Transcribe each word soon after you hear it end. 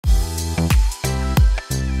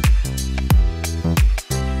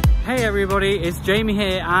Hey everybody, it's Jamie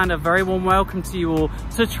here and a very warm welcome to you all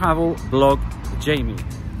to Travel Blog Jamie.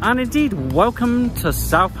 And indeed, welcome to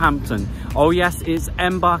Southampton. Oh yes, it's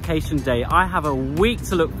embarkation day. I have a week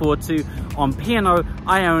to look forward to on P&O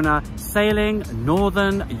Iona sailing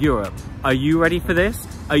Northern Europe. Are you ready for this?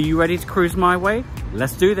 Are you ready to cruise my way?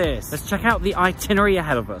 Let's do this. Let's check out the itinerary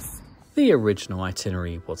ahead of us. The original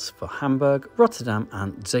itinerary was for Hamburg, Rotterdam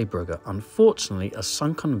and Zeebrugge. Unfortunately, a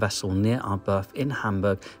sunken vessel near our berth in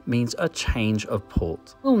Hamburg means a change of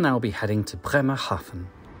port. We'll now be heading to Bremerhaven.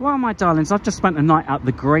 Well, my darlings, I've just spent a night at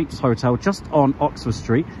the Great Hotel just on Oxford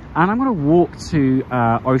Street, and I'm going to walk to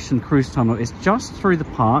Ocean Cruise Terminal. It's just through the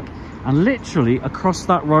park and literally across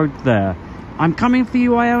that road there. I'm coming for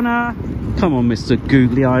you, Iona. Come on, Mr.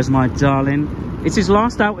 Googly Eyes, my darling. It's his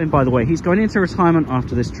last outing, by the way. He's going into retirement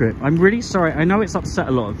after this trip. I'm really sorry. I know it's upset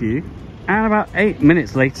a lot of you. And about 8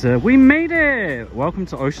 minutes later, we made it. Welcome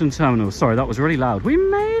to Ocean Terminal. Sorry, that was really loud. We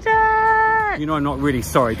made it. You know I'm not really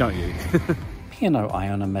sorry, don't you? P&O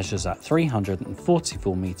Iona measures at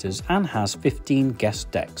 344 meters and has 15 guest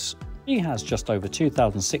decks. He has just over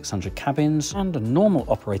 2,600 cabins and a normal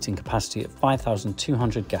operating capacity of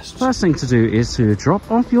 5,200 guests. First thing to do is to drop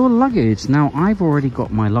off your luggage. Now, I've already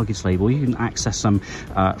got my luggage label. You can access them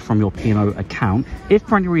from your P&O account. If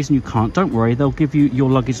for any reason you can't, don't worry. They'll give you your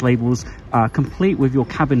luggage labels complete with your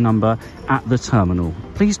cabin number at the terminal.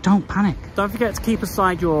 Please don't panic. Don't forget to keep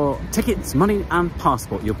aside your tickets, money and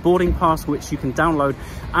passport. Your boarding pass, which you can download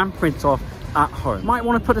and print off at home. Might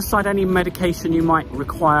want to put aside any medication you might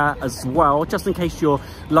require as well, just in case your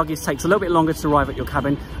luggage takes a little bit longer to arrive at your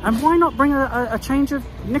cabin. And why not bring a change of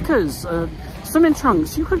knickers, swimming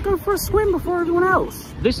trunks? You could go for a swim before everyone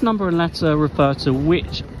else. This number and letter refer to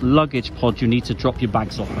which luggage pod you need to drop your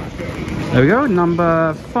bags off at. There we go,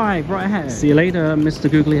 number 5 right ahead. See you later,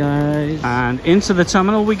 Mr. Googly Eyes. And into the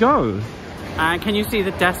terminal we go. And can you see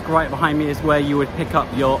the desk right behind me is where you would pick up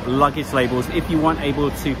your luggage labels if you weren't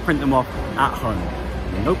able to print them off at home.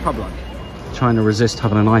 No problem. Trying to resist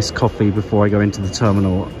having a nice coffee before I go into the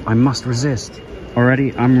terminal. I must resist.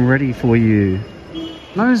 Already, I'm ready for you.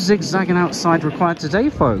 No zigzagging outside required today,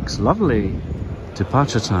 folks. Lovely.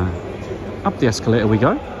 Departure time. Up the escalator we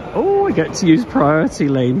go. Oh, I get to use priority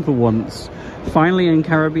lane for once. Finally in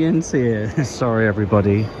Caribbean here. Sorry,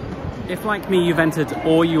 everybody. If, like me, you've entered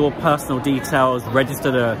all your personal details,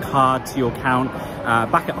 registered a card to your account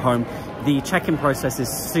back at home, the check-in process is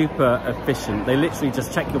super efficient. They literally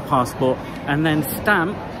just check your passport and then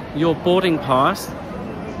stamp your boarding pass.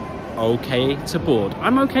 Okay to board.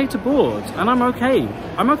 I'm okay to board, and I'm okay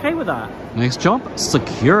with that. Next job,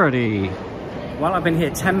 security. Well, I've been here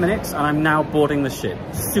 10 minutes and I'm now boarding the ship.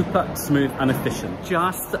 Super smooth and efficient.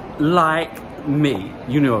 Just like me.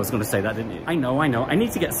 You knew I was going to say that, didn't you? I know. I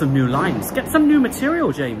need to get some new lines. Get some new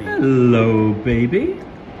material, Jamie. Hello, baby.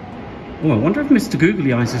 Oh, I wonder if Mr.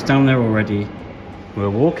 Googly Eyes is down there already.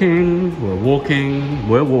 We're walking. Oh,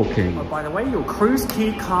 by the way, your cruise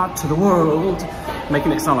key card to the world.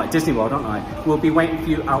 Making it sound like Disney World, don't I? We'll be waiting for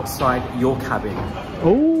you outside your cabin.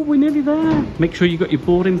 Oh, we're nearly there. Make sure you got your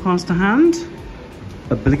boarding pass to hand.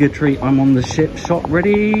 Obligatory, I'm on the ship, shot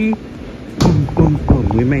ready. Boom, boom, boom,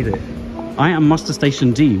 we made it. I am muster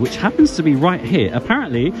station D, which happens to be right here.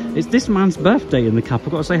 Apparently, it's this man's birthday in the cup.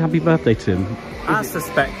 I've got to say happy birthday to him. As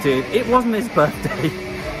suspected, it wasn't his birthday.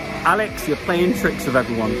 Alex, you're playing tricks with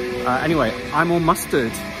everyone. Anyway, I'm all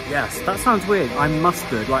mustard. Yes, that sounds weird. I'm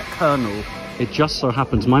mustard, like Colonel. It just so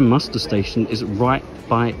happens my muster station is right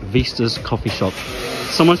by Vista's coffee shop.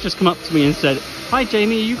 Someone's just come up to me and said, "Hi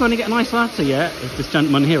Jamie, are you going to get a nice latte yet?" It's this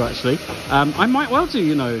gentleman here actually. I might well do,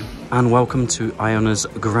 you know. And welcome to Iona's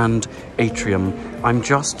Grand Atrium. I'm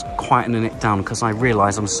just quietening it down because I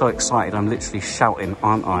realise I'm so excited I'm literally shouting,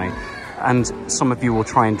 aren't I? And some of you will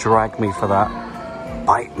try and drag me for that.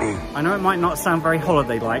 Bite me. I know it might not sound very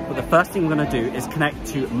holiday-like, but the first thing I'm going to do is connect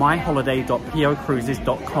to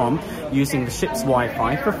myholiday.pocruises.com using the ship's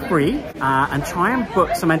Wi-Fi for free and try and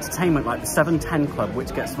book some entertainment like the 710 Club,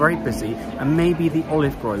 which gets very busy, and maybe the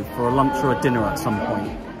Olive Grove for a lunch or a dinner at some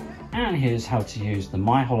point. And here's how to use the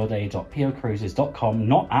myholiday.pocruises.com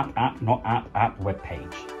not app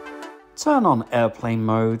webpage. Turn on airplane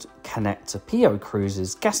mode, connect to P&O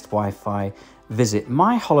Cruises guest Wi-Fi, visit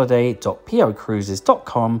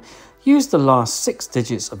myholiday.pocruises.com, use the last 6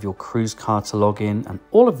 digits of your cruise card to log in, and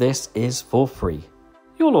all of this is for free.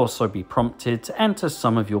 You'll also be prompted to enter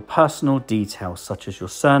some of your personal details such as your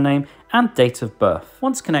surname and date of birth.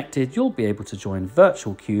 Once connected, you'll be able to join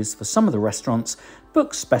virtual queues for some of the restaurants,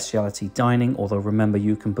 book specialty dining, although remember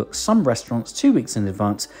you can book some restaurants 2 weeks in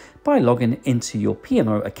advance by logging into your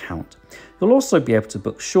P&O account. You'll also be able to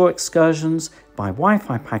book shore excursions, buy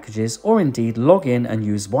Wi-Fi packages, or indeed log in and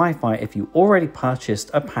use Wi-Fi if you already purchased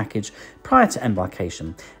a package prior to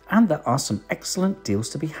embarkation. And there are some excellent deals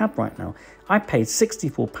to be had right now. I paid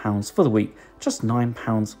 £64 for the week, just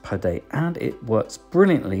 £9 per day, and it works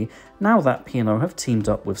brilliantly now that P&O have teamed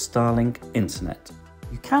up with Starlink Internet.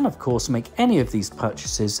 You can of course make any of these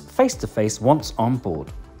purchases face-to-face once on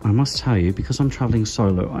board. I must tell you, because I'm travelling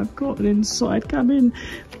solo, I've got an inside cabin.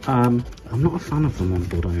 I'm not a fan of them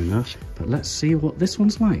onboard Iona, but let's see what this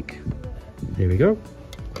one's like. Here we go.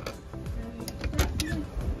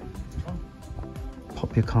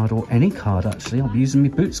 Pop your card, or any card actually. I'll be using my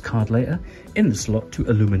Boots card later in the slot to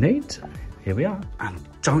illuminate. Here we are. And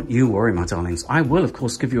don't you worry, my darlings. I will, of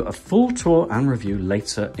course, give you a full tour and review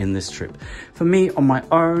later in this trip. For me, on my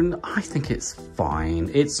own, I think it's fine.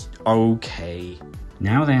 It's okay.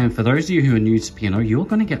 Now then, for those of you who are new to P&O, you're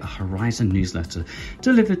going to get a Horizon newsletter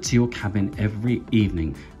delivered to your cabin every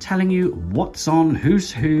evening, telling you what's on,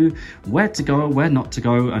 who's who, where to go, where not to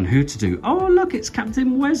go, and who to do. Oh, look, it's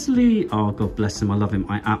Captain Wesley. Oh, God bless him. I love him.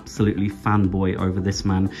 I absolutely fanboy over this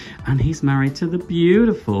man. And he's married to the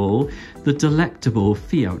beautiful, the delectable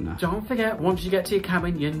Fiona. Don't forget, once you get to your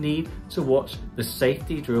cabin, you need to watch the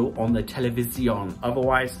safety drill on the television.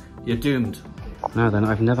 Otherwise, you're doomed. Now then,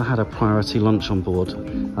 I've never had a priority lunch on board.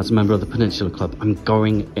 As a member of the Peninsula Club, I'm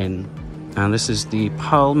going in. And this is the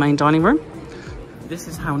Pearl main dining room. This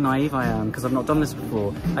is how naive I am, because I've not done this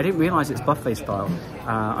before. I didn't realise it's buffet style.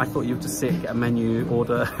 I thought you would just sit, get a menu,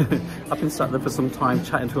 order. I've been sat there for some time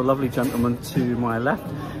chatting to a lovely gentleman to my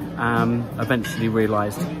left. Eventually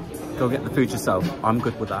realised, go get the food yourself. I'm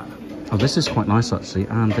good with that. Oh, this is quite nice actually,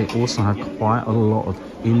 and they also have quite a lot of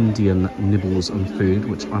Indian nibbles and food,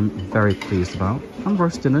 which I'm very pleased about, and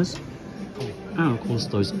roast dinners. And of course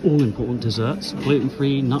those all-important desserts,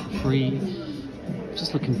 gluten-free, nut-free,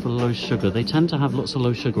 just looking for low sugar. They tend to have lots of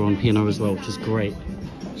low sugar on P&O as well, which is great.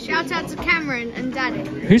 Shout out to Cameron and Daddy.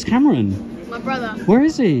 Who's Cameron? My brother. Where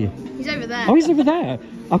is he? He's over there. Oh, he's over there.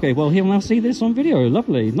 Okay, well, he'll now see this on video.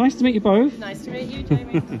 Lovely. Nice to meet you both. Nice to meet you,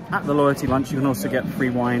 Jamie. At the loyalty lunch, you can also get free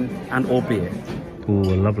wine and or beer. Oh,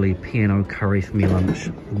 a lovely P&O curry for me lunch.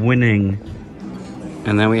 Winning.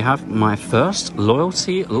 And then we have my first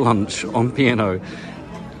loyalty lunch on P&O.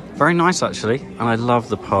 Very nice, actually. And I love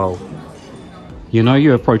the Pearl. You know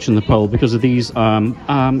you're approaching the Pearl because of these pearls.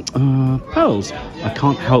 I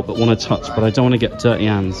can't help but want to touch, but I don't want to get dirty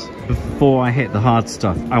hands. Before I hit the hard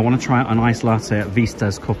stuff, I want to try out an iced latte at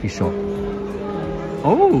Vista's coffee shop.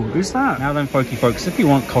 Oh, who's that? Now then, folks, if you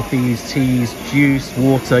want coffees, teas, juice,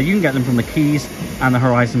 water, you can get them from the Keys and the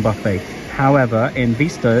Horizon Buffet. However, in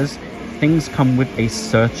Vista's, things come with a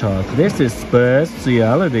surcharge. This is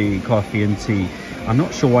speciality coffee and tea. I'm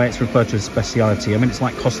not sure why it's referred to as speciality. I mean, it's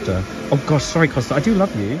like Costa. Oh gosh, sorry Costa, I do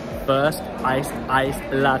love you. First iced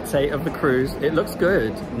latte of the cruise. It looks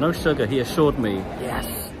good. No sugar, he assured me.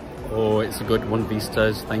 Yes. Oh, it's a good one,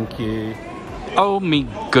 Vistas, thank you. Oh me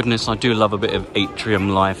goodness, I do love a bit of atrium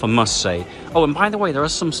life, I must say. Oh, and by the way, there are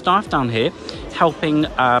some staff down here helping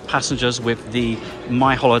passengers with the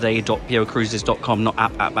myholiday.pocruises.com not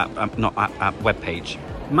app webpage.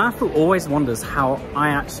 Matthew always wonders how I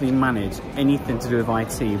actually manage anything to do with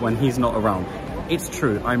IT when he's not around. It's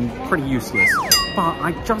true, I'm pretty useless. But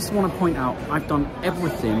I just want to point out I've done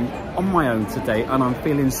everything on my own today and I'm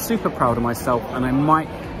feeling super proud of myself, and I might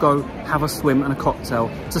go have a swim and a cocktail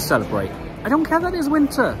to celebrate. I don't care that it's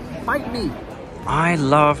winter, bite me. I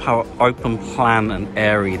love how open plan and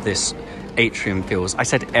airy this atrium feels. I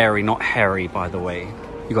said airy, not hairy, by the way.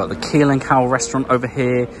 You've got the Keel and Cow restaurant over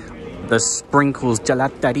here. The Sprinkles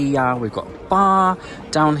Gelateria, we've got a bar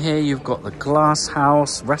down here, you've got the Glass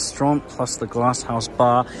House restaurant plus the Glass House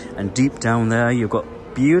bar, and deep down there you've got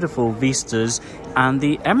beautiful vistas and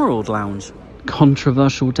the Emerald Lounge.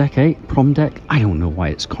 Controversial deck 8, prom deck. I don't know why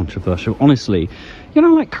it's controversial, honestly. You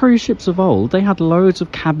know, like cruise ships of old, they had loads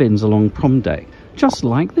of cabins along prom deck, just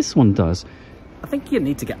like this one does. I think you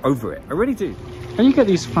need to get over it, I really do. And you get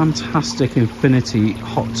these fantastic infinity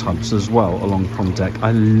hot tubs as well along prom deck.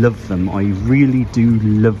 I love them, I really do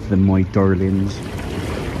love them, my darlings.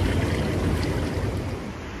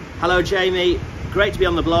 Hello Jamie, great to be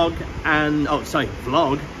on the blog and,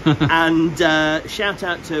 vlog. And shout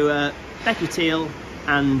out to Becky Teal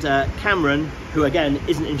and Cameron, who again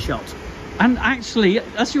isn't in shot. And actually,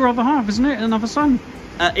 that's your other half, isn't it? Another son?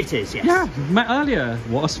 It is, yes. Yeah, met earlier.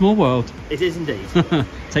 What a small world. It is indeed.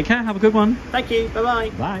 Take care, have a good one. Thank you,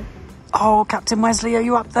 bye-bye. Bye. Oh, Captain Wesley, are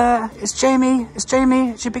you up there? It's Jamie. It's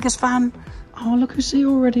your biggest fan. Oh, look who's here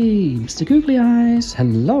already. Mr. Googly Eyes.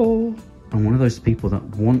 Hello. I'm one of those people that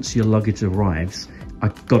once your luggage arrives,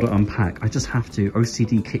 I've got to unpack. I just have to.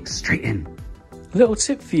 OCD kicks straight in. Little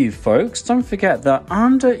tip for you folks, don't forget that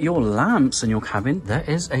under your lamps in your cabin, there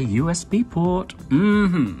is a USB port.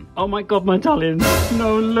 Oh my God, my darlings.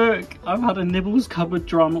 No, look, I've had a Nibbles cupboard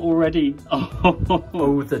drama already.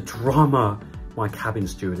 Oh, the drama. My cabin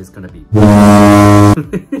steward is gonna be...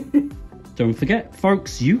 Don't forget,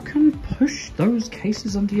 folks, you can push those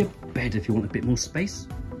cases under your bed if you want a bit more space.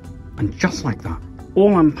 And just like that,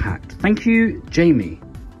 all unpacked. Thank you, Jamie.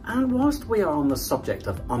 And whilst we are on the subject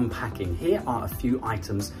of unpacking, here are a few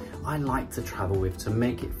items I like to travel with to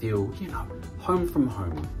make it feel, you know, home from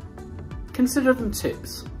home. Consider them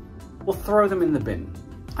tips, or throw them in the bin.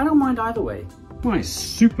 I don't mind either way. My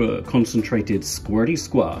super concentrated squirty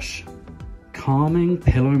squash. Calming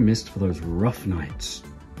pillow mist for those rough nights.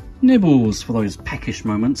 Nibbles for those peckish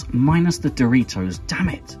moments, minus the Doritos, damn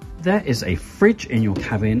it. There is a fridge in your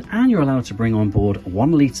cabin and you're allowed to bring on board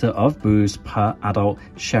 1 litre of booze per adult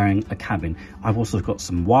sharing a cabin. I've also got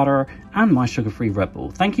some water and my sugar-free Red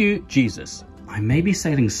Bull. Thank you, Jesus. I may be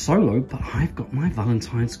sailing solo, but I've got my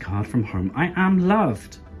Valentine's card from home. I am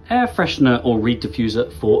loved. Air freshener or reed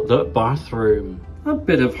diffuser for the bathroom. A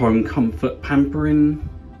bit of home comfort pampering.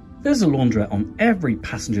 There's a laundrette on every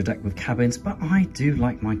passenger deck with cabins, but I do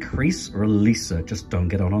like my crease releaser. Just don't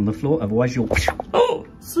get on the floor, otherwise you'll... Oh!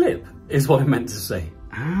 Slip is what I meant to say.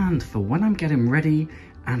 And for when I'm getting ready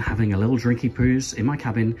and having a little drinky poos in my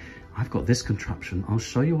cabin, I've got this contraption. I'll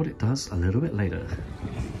show you what it does a little bit later.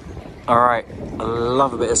 All right, I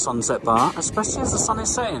love a bit of sunset bar, especially as the sun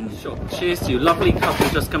is setting. Sure. Cheers to you. Lovely couple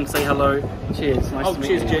just come to say hello. Cheers. Nice to meet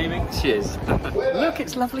you. Cheers, Jamie. Cheers. Look,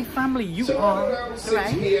 it's lovely family. You are...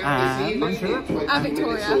 Hooray. And I'm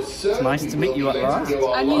Victoria. it's nice to meet you at last.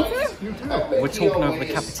 And you too. We're talking over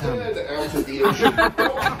the Capitan.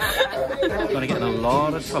 I'm going to get in a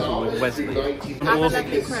lot of trouble with Wesley. Have a lovely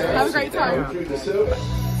cruise. Have a great time.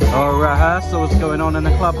 Our rehearsal's going on in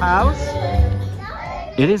the clubhouse.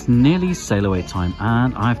 It is nearly sail away time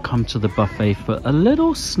and I've come to the buffet for a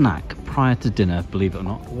little snack prior to dinner, believe it or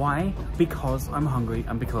not. Why? Because I'm hungry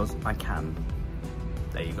and because I can.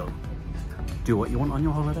 There you go. Do what you want on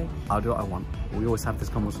your holiday, I'll do what I want. We always have this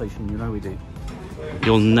conversation, you know we do.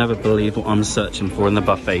 You'll never believe what I'm searching for in the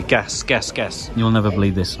buffet. Guess, guess, guess. You'll never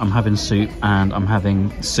believe this. I'm having soup and I'm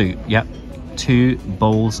having soup. Yep. 2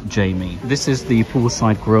 bowls, Jamie. This is the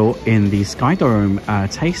poolside grill in the Sky Dome.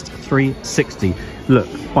 Taste 360. Look,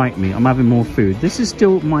 bite me. I'm having more food. This is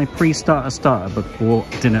still my pre-starter before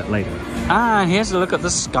dinner later. And here's a look at the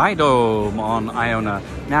Sky Dome on Iona.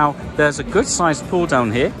 Now, there's a good sized pool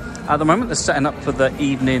down here. At the moment, they're setting up for the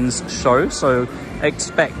evening's show, so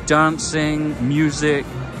expect dancing, music,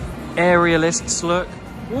 aerialists. Look,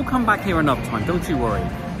 we'll come back here another time, don't you worry.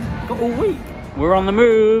 Got all week. We're on the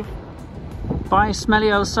move. Bye,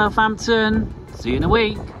 smelly old Southampton. See you in a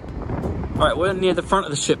week. Right, we're near the front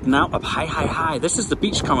of the ship now. Up high, high, high. This is the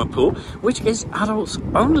beachcomber pool, which is adults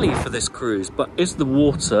only for this cruise, but is the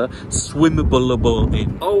water swimmable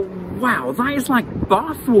in? Oh, wow, that is like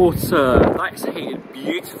bath water. That is heated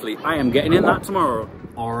beautifully. I am getting in that tomorrow.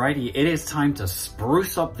 Alrighty, it is time to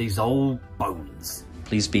spruce up these old bones.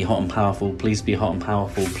 Please be hot and powerful. Please be hot and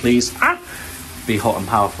powerful. Please be hot and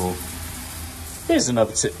powerful. Here's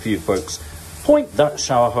another tip for you folks. Point that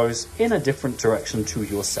shower hose in a different direction to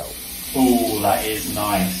yourself. Oh, that is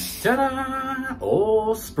nice. Ta-da!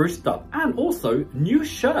 All spruced up. And also, new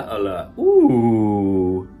shirt alert.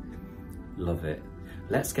 Ooh. Love it.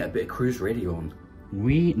 Let's get a bit of cruise radio on.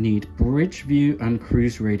 We need bridge view and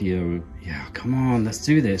cruise radio. Yeah, come on, let's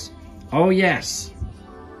do this. Oh, yes.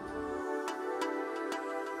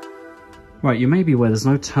 Right, you may be aware there's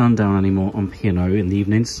no turn down anymore on P&O in the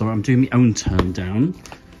evenings, so I'm doing my own turn down.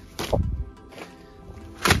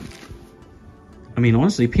 I mean,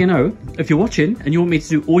 honestly, P&O, if you're watching and you want me to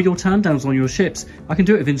do all your turn downs on your ships, I can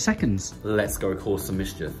do it within seconds. Let's go cause some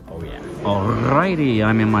mischief. Oh, yeah. Alrighty,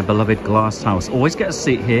 I'm in my beloved glass house. Always get a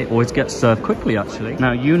seat here, always get served quickly, actually.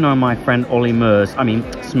 Now, you know my friend Ollie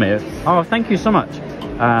Smith. Oh, thank you so much.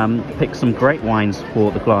 Picked some great wines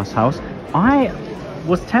for the glass house. I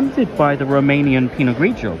was tempted by the Romanian Pinot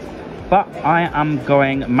Grigio, but I am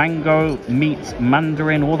going mango meets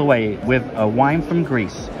mandarin all the way with a wine from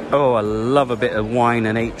Greece. Oh, I love a bit of wine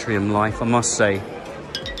and atrium life, I must say.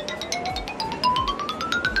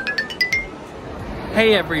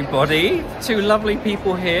 Hey everybody, 2 lovely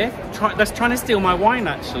people here. That's trying to steal my wine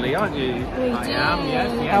actually, aren't you? I am,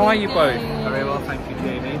 yes. How are you both? Very well, thank you,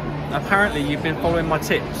 Jamie. Apparently you've been following my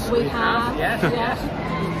tips. We have. Yes.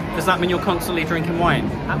 Does that mean you're constantly drinking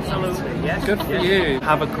wine? Absolutely, yes. Good for you.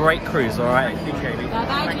 Have a great cruise, all right? Thank you, Jamie.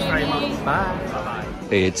 Bye-bye, Thanks very Jamie. much. Bye.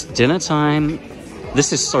 Bye-bye. It's dinner time.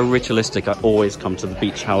 This is so ritualistic. I always come to the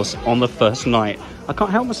beach house on the first night. I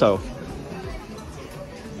can't help myself.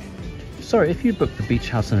 So if you book the beach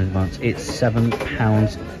house in advance, it's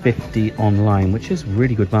 £7.50 online, which is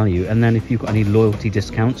really good value. And then if you've got any loyalty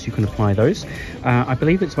discounts, you can apply those. I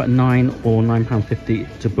believe it's about £9 or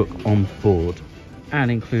 £9.50 to book on board. And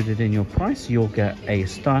included in your price, you'll get a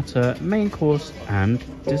starter, main course and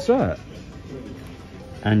dessert.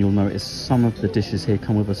 And you'll notice some of the dishes here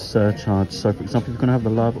come with a surcharge. So for example, if you're going to have the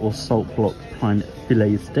love or salt block prime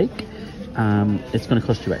fillet steak, it's going to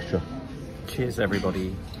cost you extra. Cheers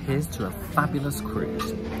everybody. Here's to a fabulous cruise.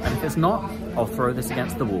 And if it's not, I'll throw this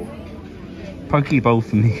against the wall. Poke bowl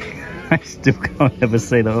for me. I still can't ever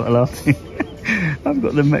say that without laughing. I've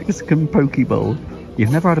got the Mexican poke bowl. You've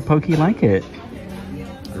never had a poke like it?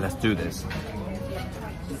 Let's do this.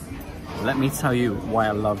 Let me tell you why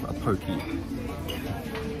I love a poke.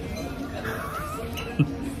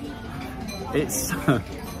 It's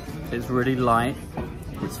really light,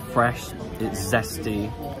 it's fresh, it's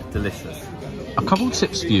zesty, delicious. A couple of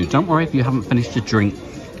tips for you. Don't worry if you haven't finished a drink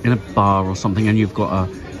in a bar or something and you've got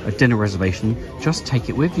a dinner reservation. Just take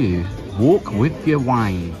it with you. Walk with your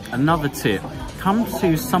wine. Another tip, come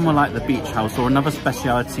to somewhere like the beach house or another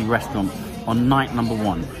specialty restaurant on night number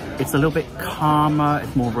 1. It's a little bit calmer,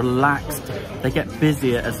 it's more relaxed. They get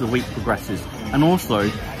busier as the week progresses. And also,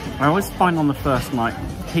 I always find on the first night,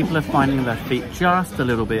 people are finding their feet just a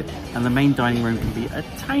little bit, and the main dining room can be a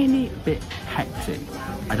tiny bit hectic.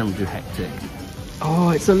 I don't do hectic.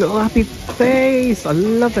 Oh, it's a little happy face. I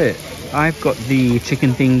love it. I've got the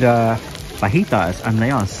chicken finger fajitas, and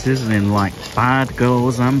they are sizzling like bad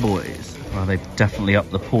girls and boys. Well, they've definitely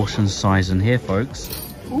upped the portion size in here, folks.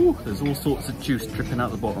 Ooh, there's all sorts of juice dripping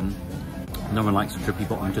out the bottom. No one likes a drippy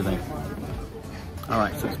bottom, do they? All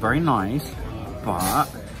right, so it's very nice, but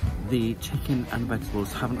the chicken and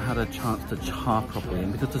vegetables haven't had a chance to char properly,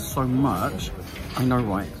 and because there's so much, I know,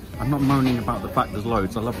 right? I'm not moaning about the fact there's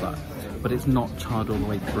loads, I love that, but it's not charred all the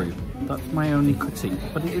way through. That's my only critique,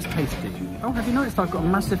 but it is tasty. Oh, have you noticed I've got a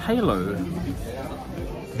massive halo?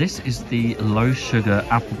 This is the low sugar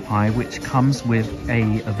apple pie, which comes with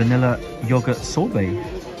a vanilla yogurt sorbet.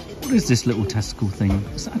 What is this little testicle thing?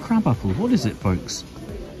 Is that a crab apple? What is it, folks?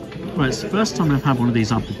 Well, it's the first time I've had one of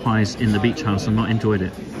these apple pies in the beach house and not enjoyed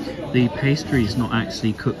it. The pastry is not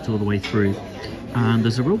actually cooked all the way through, and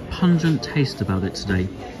there's a real pungent taste about it today.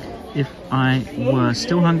 If I were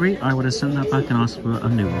still hungry, I would have sent that back and asked for a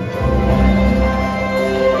new one.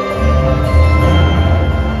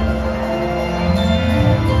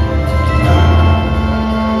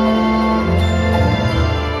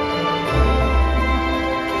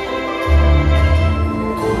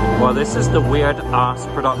 Well, this is the weird ass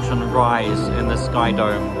production rise in the Sky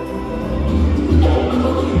Dome.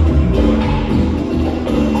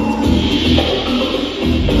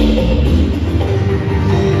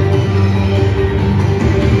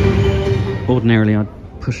 Ordinarily, I'd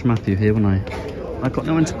push Matthew here, wouldn't I? I've got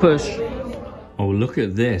no one to push. Oh, look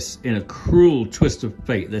at this. In a cruel twist of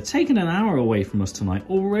fate, they're taking an hour away from us tonight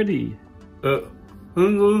already.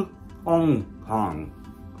 Hong Kong.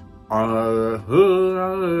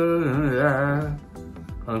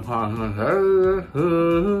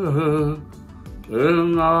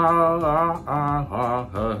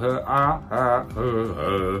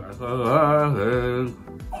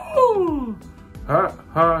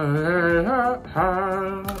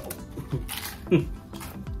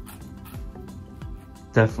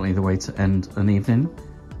 Definitely the way to end an evening.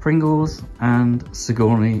 Pringles and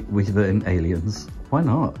Sigourney Weaver in Aliens. Why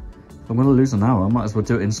not? If I'm going to lose an hour, I might as well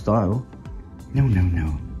do it in style. No, no,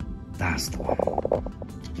 no. That's the way.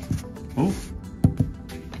 Oh.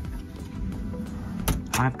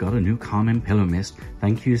 I've got a new calming pillow mist.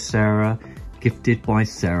 Thank you, Sarah. Gifted by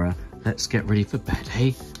Sarah. Let's get ready for bed,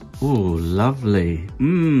 hey? Oh, lovely.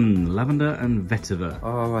 Lavender and vetiver.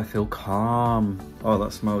 Oh, I feel calm. Oh,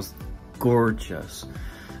 that smells gorgeous.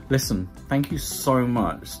 Listen, thank you so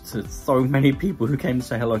much to so many people who came to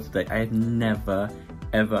say hello today. I had never,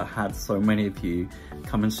 ever had so many of you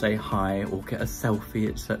come and say hi or get a selfie,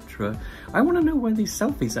 etc. I want to know where these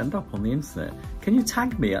selfies end up on the internet. Can you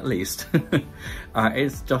tag me at least?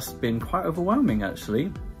 It's just been quite overwhelming,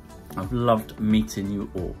 actually. I've loved meeting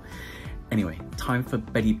you all. Anyway, time for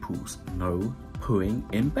beddy poos. No pooing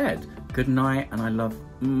in bed. Good night, and I love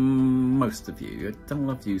most of you. I don't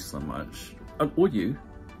love you so much. Or you.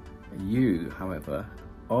 You, however.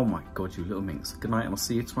 Oh my God, you little minx. Good night, and I'll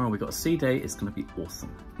see you tomorrow. We've got a sea day. It's going to be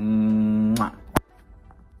awesome. Mwah.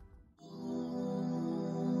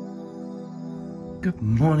 Good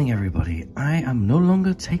morning, everybody. I am no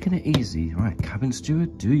longer taking it easy. Right, cabin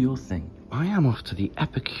steward, do your thing. I am off to the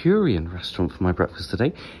Epicurean restaurant for my breakfast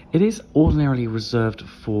today. It is ordinarily reserved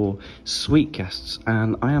for suite guests,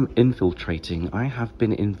 and I am infiltrating. I have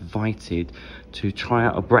been invited to try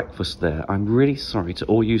out a breakfast there. I'm really sorry to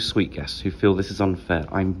all you suite guests who feel this is unfair.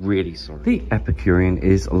 I'm really sorry. The Epicurean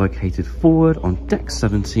is located forward on deck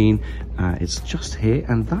 17. It's just here,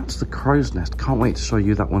 and that's the crow's nest. Can't wait to show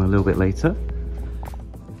you that one a little bit later.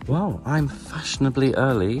 Well, I'm fashionably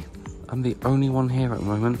early. I'm the only one here at the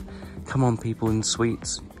moment. Come on, people in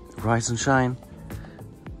suites, rise and shine.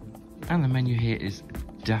 And the menu here is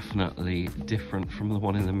definitely different from the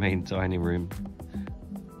one in the main dining room.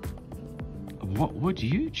 What would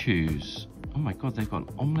you choose? Oh my God, they've got an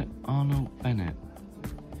omelette Arnold Bennett.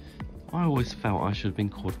 I always felt I should have been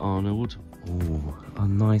called Arnold. Oh, a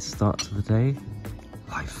nice start to the day.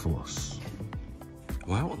 Life Force.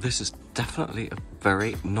 Well, this is definitely a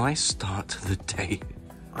very nice start to the day.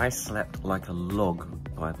 I slept like a log,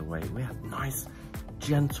 by the way. We had nice,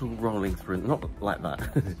 gentle rolling through, not like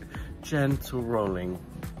that, gentle rolling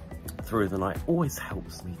through the night. Always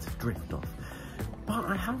helps me to drift off. But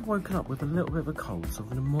I have woken up with a little bit of a cold, so I'm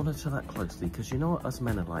going to monitor that closely, because you know what us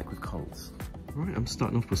men are like with colds. Right, I'm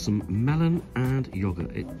starting off with some melon and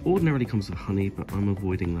yogurt. It ordinarily comes with honey, but I'm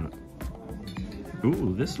avoiding that.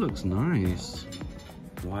 Ooh, this looks nice.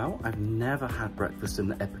 Well, I've never had breakfast in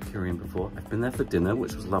the Epicurean before. I've been there for dinner,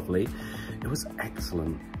 which was lovely. It was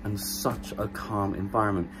excellent and such a calm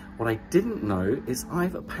environment. What I didn't know is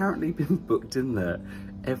I've apparently been booked in there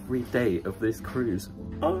every day of this cruise.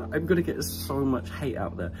 Oh, I'm gonna get so much hate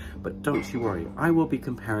out there, but don't you worry. I will be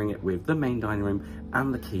comparing it with the main dining room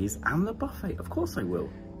and the quays and the buffet. Of course I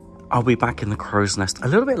will. I'll be back in the crow's nest a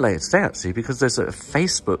little bit later today, actually, because there's a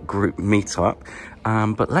Facebook group meetup.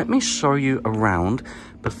 But let me show you around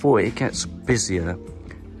before it gets busier.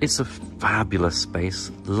 It's a fabulous space.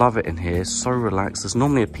 Love it in here. So relaxed. There's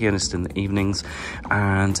normally a pianist in the evenings.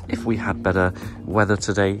 And if we had better weather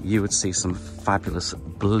today, you would see some fabulous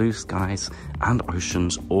blue skies and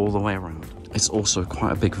oceans all the way around. It's also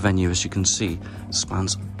quite a big venue, as you can see. It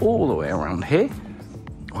spans all the way around here.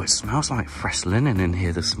 Oh, it smells like fresh linen in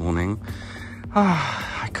here this morning.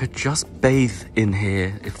 Ah, I could just bathe in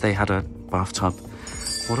here if they had a bathtub.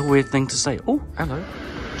 What a weird thing to say. Oh, hello.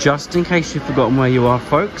 Just in case you've forgotten where you are,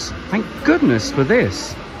 folks, thank goodness for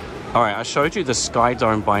this. All right, I showed you the Sky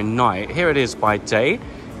Dome by night. Here it is by day.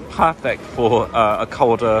 Perfect for a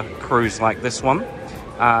colder cruise like this one.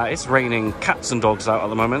 It's raining cats and dogs out at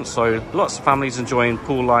the moment, so lots of families enjoying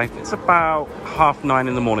pool life. It's about 9:30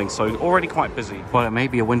 in the morning, so already quite busy. Well, it may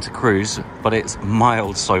be a winter cruise, but it's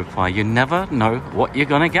mild so far. You never know what you're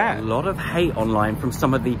gonna get. A lot of hate online from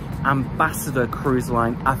some of the ambassador cruise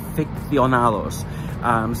line aficionados,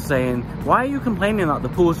 saying, why are you complaining that the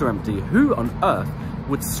pools are empty? Who on earth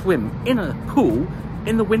would swim in a pool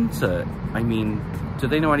in the winter? I mean, do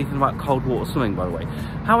they know anything about cold water swimming, by the way?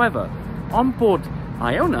 However, on board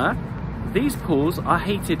Iona, these pools are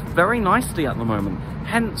heated very nicely at the moment,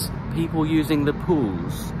 hence people using the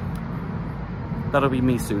pools. That'll be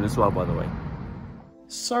me soon as well, by the way.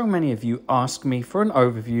 So many of you ask me for an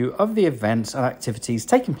overview of the events and activities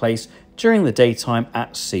taking place during the daytime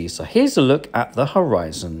at sea. So here's a look at the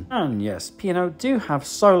horizon. And yes, P&O do have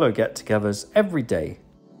solo get-togethers every day.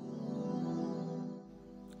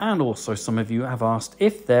 And also some of you have asked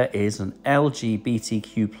if there is an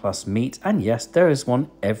LGBTQ+ meet, and yes, there is one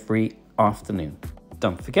every afternoon.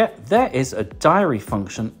 Don't forget, there is a diary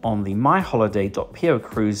function on the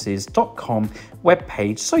myholiday.pocruises.com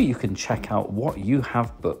webpage, so you can check out what you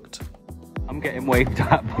have booked. I'm getting waved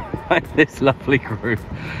at by this lovely group.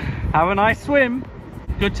 Have a nice swim.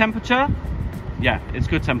 Good temperature? Yeah, it's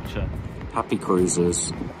good temperature. Happy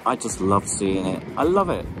cruisers. I just love seeing it. I love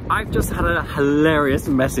it. I've just had a hilarious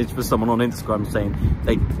message for someone on Instagram saying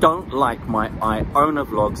they don't like my Iona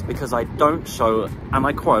vlogs because I don't show, and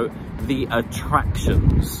I quote, the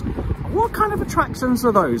attractions. What kind of attractions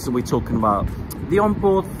are those are we talking about? The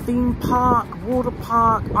onboard theme park, water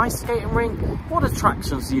park, ice skating rink? What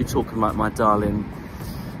attractions are you talking about, my darling?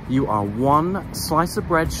 You are one slice of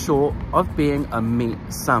bread short of being a meat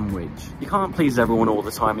sandwich. You can't please everyone all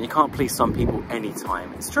the time, and you can't please some people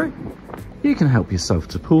anytime. It's true. You can help yourself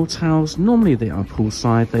to pool towels. Normally they are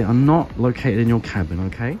poolside. They are not located in your cabin,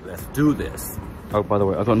 okay? Let's do this. Oh, by the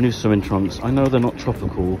way, I've got new swimming trunks. I know they're not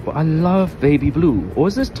tropical, but I love baby blue. Or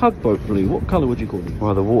is this tugboat blue? What colour would you call it?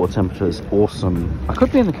 Well, the water temperature is awesome. I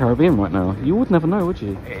could be in the Caribbean right now. You would never know, would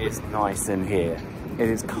you? It is nice in here. It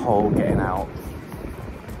is cold getting out.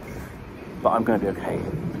 But I'm going to be okay.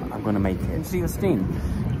 I'm going to make it. See the steam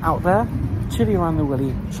out there, chilly around the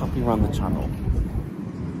willy, choppy around the channel.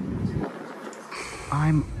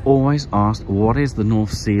 I'm always asked, what is the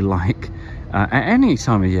North Sea like? at any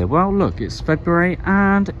time of year. Well, look, it's February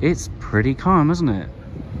and it's pretty calm, isn't it?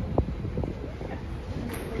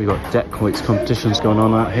 We got deck hoist competitions going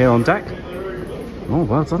on out here on deck. Oh,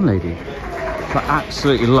 well done, lady. But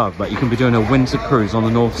absolutely love that you can be doing a winter cruise on the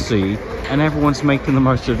North Sea and everyone's making the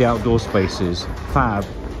most of the outdoor spaces. Fab.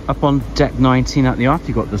 Up on deck 19 at the aft,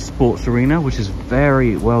 you've got the sports arena, which is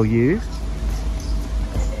very well used.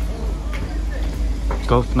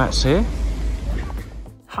 Golf nets here.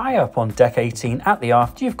 High up on deck 18 at the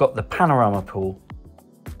aft, you've got the panorama pool.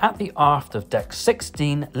 At the aft of deck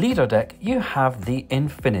 16, Lido deck, you have the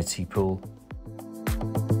infinity pool.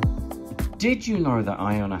 Did you know that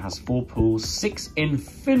Iona has 4 pools, 6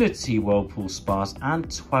 infinity whirlpool spas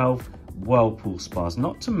and 12 whirlpool spas,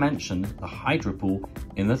 not to mention the hydro pool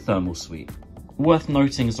in the thermal suite. Worth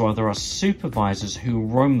noting as well, there are supervisors who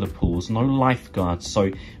roam the pools, no lifeguards, so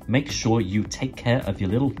make sure you take care of your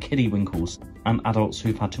little kiddie winkles and adults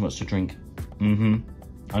who've had too much to drink.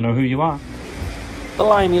 I know who you are.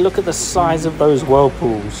 Blimey, look at the size of those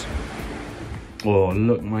whirlpools. Oh,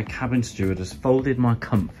 look, my cabin steward has folded my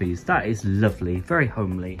comfies. That is lovely, very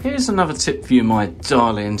homely. Here's another tip for you, my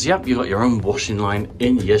darlings. Yep, you got your own washing line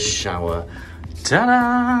in your shower.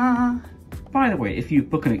 Ta-da! By the way, if you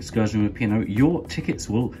book an excursion with P&O, your tickets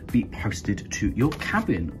will be posted to your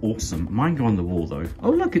cabin. Awesome. Mine go on the wall, though. Oh,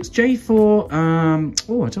 look, it's J for,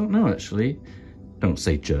 oh, I don't know, actually. Don't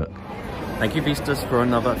say jerk. Thank you, Beasters, for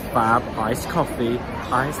another fab iced coffee.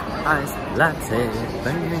 Iced latte.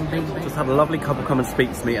 Bang, bang, bang. Just had a lovely couple come and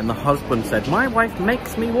speak to me, and the husband said, "My wife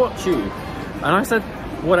makes me watch you." And I said,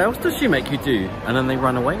 "What else does she make you do?" And then they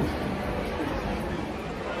ran away.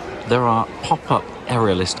 There are pop-up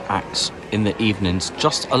aerialist acts in the evenings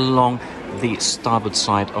just along the starboard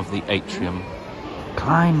side of the atrium.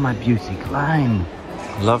 Climb, my beauty, climb.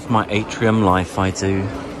 Love my atrium life, I do.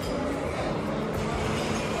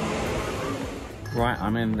 Right,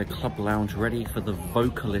 I'm in the club lounge ready for the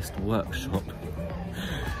vocalist workshop.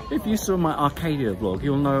 If you saw my Arcadia vlog,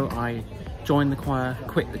 you'll know I joined the choir,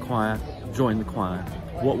 quit the choir, joined the choir.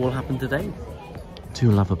 What will happen today?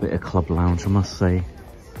 Do love a bit of club lounge, I must say.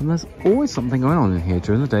 And there's always something going on in here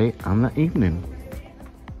during the day and the evening.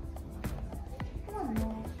 We're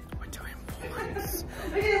doing voice.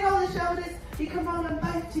 We're going to roll the shoulders. You can roll them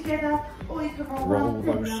both together, or you can roll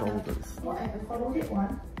those shoulders. Whatever, fold it.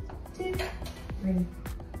 1, 2, 3,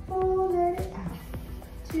 4, let it out.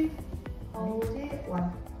 2, hold it.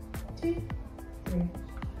 1, 2, 3,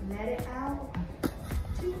 let it out. 1,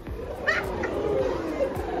 2.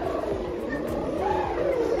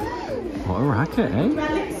 What a racket, eh? Look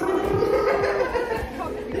at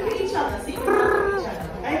each other, see? Look at each other.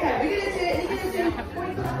 Okay, we're going to do it. You're going to do it.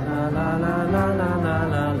 La la la la la la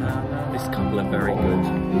la la. This couple are very good.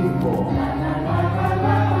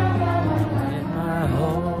 My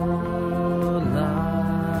whole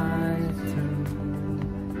life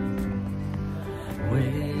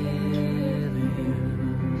with you,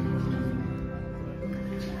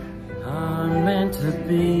 I'm meant to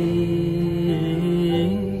be.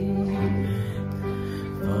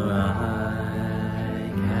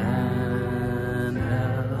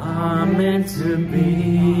 Meant to be.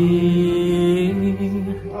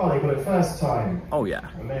 Oh, they got it first time. Oh yeah.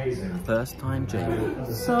 Amazing. First time, Jamie.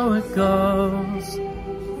 So it goes.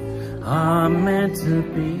 I'm meant to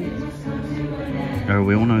be. Oh,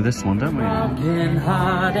 we all know this one, don't we? Broken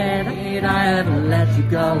hearted, I haven't let you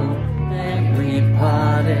go. We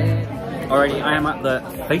parted. Alrighty, I am at the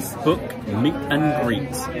Facebook meet and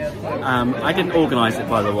greet. I didn't organise it,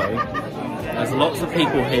 by the way. There's lots of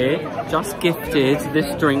people here, just gifted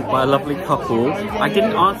this drink by a lovely couple. I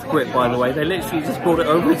didn't ask for it, by the way, they literally just brought it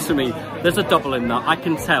over to me. There's a double in that, I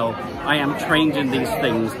can tell. I am trained in these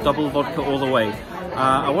things, double vodka all the way.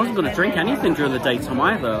 I wasn't going to drink anything during the daytime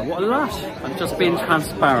either. What a lush. I'm just being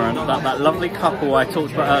transparent that that lovely couple I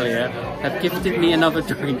talked about earlier have gifted me another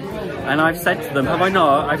drink. And I've said to them, have I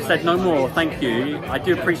not? I've said no more, thank you. I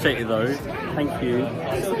do appreciate it though, thank you.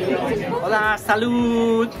 Hola,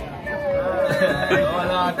 salud!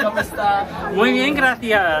 Hola, ¿cómo está? Muy bien,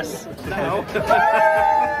 gracias.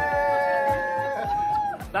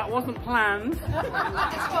 That wasn't planned.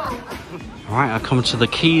 Alright, I've come to the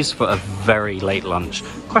Keys for a very late lunch.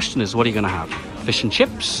 Question is, what are you going to have? Fish and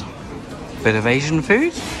chips? Bit of Asian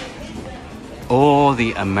food? Or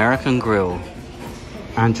the American grill?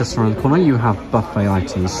 And just around the corner you have buffet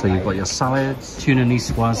items. So you've got your salads, tuna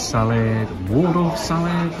niçoise salad, Waldorf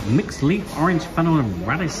salad, mixed leaf, orange fennel and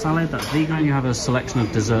radish salad, that's vegan. You have a selection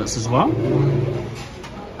of desserts as well.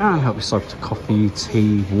 And help yourself to coffee,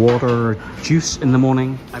 tea, water, juice in the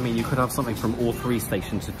morning. I mean, you could have something from all 3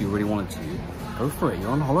 stations if you really wanted to. Go for it,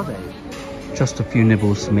 you're on holiday. Just a few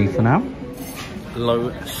nibbles for me for now.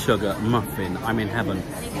 low sugar muffin. I'm in heaven.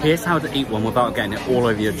 Here's how to eat one without getting it all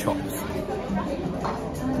over your chops.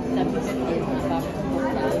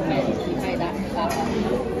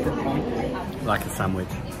 Like a sandwich.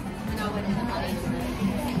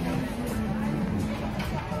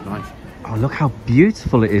 Nice. Oh, look how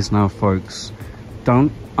beautiful it is now, folks.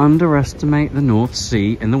 Don't underestimate the North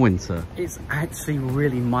Sea in the winter. It's actually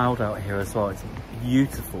really mild out here as well. It's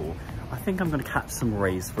beautiful. I think I'm going to catch some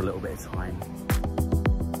rays for a little bit of time.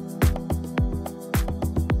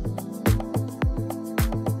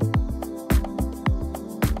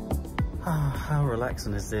 Ah, how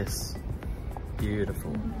relaxing is this?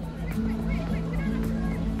 Beautiful.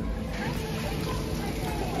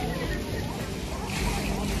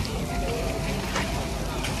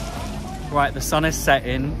 Right, the sun is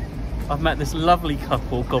setting. I've met this lovely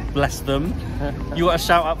couple, God bless them. You want to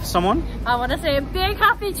shout out for someone? I want to say a big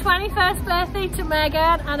happy 21st birthday to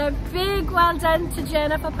Megan and a big well done to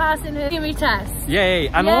Jenna for passing her theory test. Yay!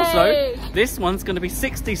 And Yay. Also, this one's going to be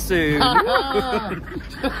 60 soon. Is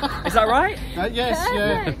that right? Yes,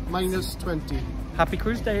 yeah, Perfect. minus 20. Happy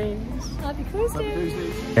cruise days. Happy cruise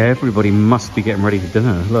day. Everybody must be getting ready for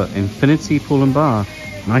dinner. Look, Infinity Pool and Bar.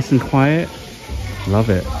 Nice and quiet.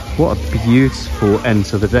 Love it. What a beautiful end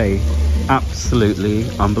to the day. Absolutely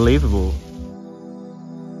unbelievable.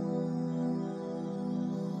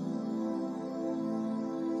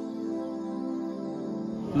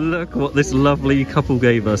 Look what this lovely couple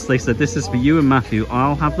gave us. They said, this is for you and Matthew.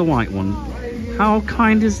 I'll have the white one. How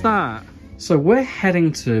kind is that? So we're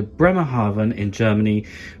heading to Bremerhaven in Germany,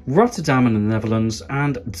 Rotterdam in the Netherlands,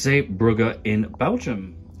 and Zeebrugge in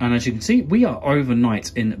Belgium. And as you can see, we are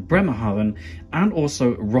overnight in Bremerhaven and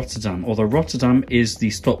also Rotterdam, although Rotterdam is the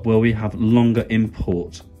stop where we have longer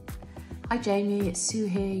import. Hi Jamie, it's Sue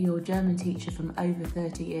here, your German teacher from over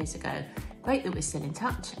 30 years ago. Great that we're still in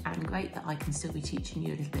touch and great that I can still be teaching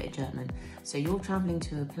you a little bit of German. So you're travelling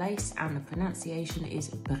to a place and the pronunciation is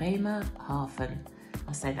Bremerhaven.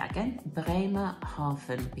 I'll say that again,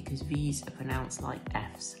 Bremerhaven, because V's are pronounced like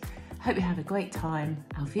F's. Hope you have a great time.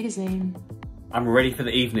 Auf Wiedersehen. I'm ready for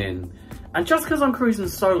the evening. And just because I'm cruising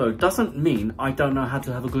solo doesn't mean I don't know how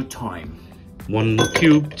to have a good time. 1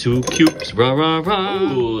 cube, 2 cubes, rah rah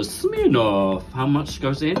rah. Ooh, Smirnoff. How much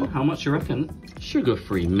goes in? How much you reckon?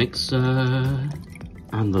 Sugar-free mixer.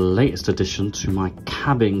 And the latest addition to my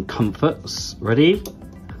cabin comforts. Ready?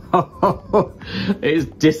 It's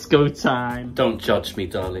disco time. Don't judge me,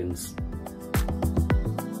 darlings.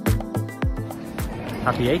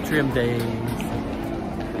 Happy atrium days.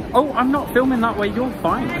 Oh, I'm not filming that way, you're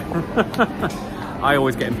fine. I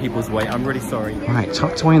always get in people's way, I'm really sorry. Right,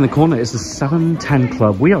 tucked away in the corner is the 710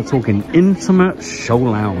 Club. We are talking intimate show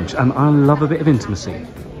lounge, and I love a bit of intimacy.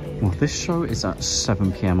 Well, this show is at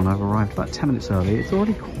 7 PM and I've arrived about 10 minutes early. It's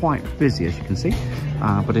already quite busy, as you can see.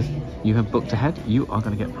 But if you have booked ahead, you are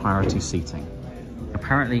going to get priority seating.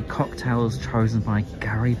 Apparently, cocktails chosen by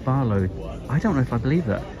Gary Barlow. I don't know if I believe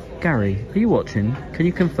that. Gary, are you watching? Can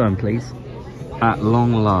you confirm, please? At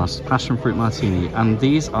long last, passion fruit martini, and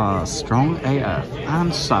these are strong AF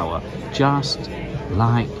and sour, just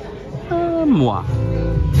like moi.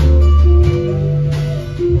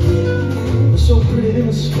 So pretty in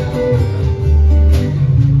the sky.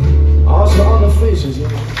 Also on the faces, yeah.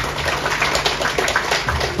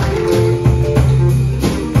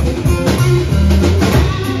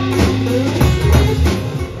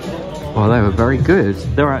 Well, they were very good.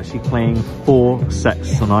 They're actually playing 4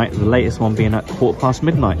 sets tonight, the latest one being at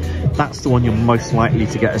midnight. That's the one you're most likely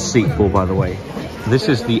to get a seat for, by the way. This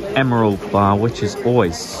is the Emerald Bar, which is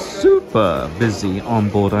always super busy on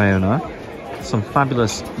board Iona. Some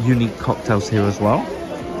fabulous, unique cocktails here as well.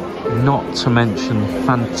 Not to mention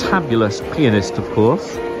fantabulous pianist, of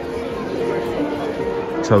course.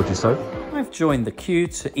 Told you so. I've joined the queue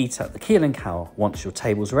to eat at the Keel & Cow. Once your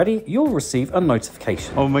table's ready, you'll receive a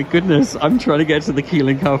notification. Oh my goodness, I'm trying to get to the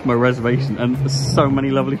Keel & Cow for my reservation and so many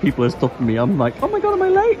lovely people are stopping me. I'm like, oh my god, am I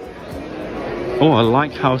late? Oh, I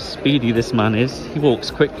like how speedy this man is. He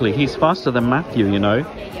walks quickly. He's faster than Matthew, you know.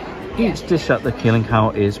 Each dish at the Keel & Cow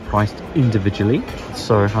is priced individually,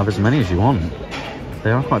 so have as many as you want.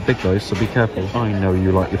 They are quite big though, so be careful. I know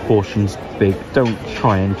you like your portions big. Don't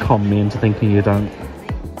try and con me into thinking you don't.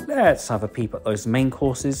 Let's have a peep at those main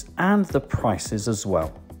courses and the prices as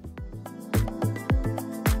well.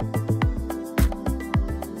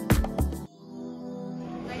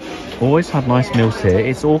 Always have nice meals here.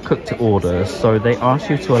 It's all cooked to order, so they ask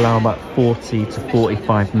you to allow about 40 to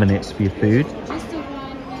 45 minutes for your food.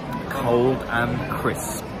 Cold and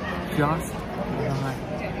crisp. Just like...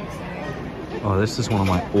 Oh, this is one of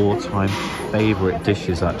my all-time favourite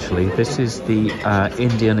dishes, actually. This is the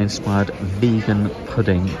Indian-inspired vegan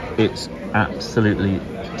pudding. It's absolutely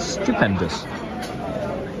stupendous.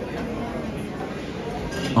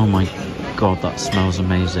 Oh my God, that smells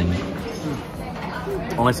amazing.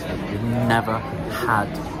 Honestly, I've never had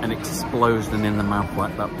an explosion in the mouth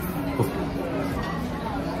like that.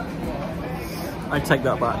 I take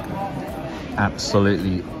that back.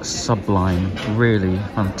 Absolutely sublime, really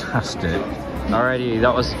fantastic. Alrighty,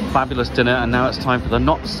 that was fabulous dinner, and now it's time for the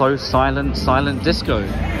not so silent disco.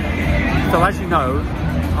 So as you know,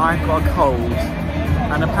 I've got a cold,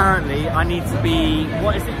 and apparently I need to be,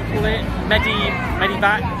 what is it you call it?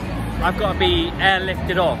 Medivac? I've got to be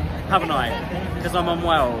airlifted off, haven't I? Because I'm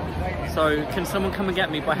unwell. So can someone come and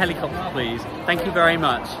get me by helicopter, please? Thank you very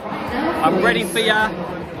much. I'm ready for ya.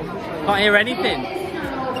 Can't hear anything.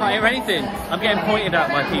 Can't hear anything. I'm getting pointed at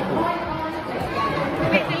by people.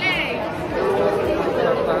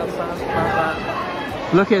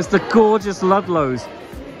 Look, it's the gorgeous Ludlows.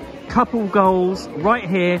 Couple goals right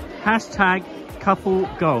here. Hashtag couple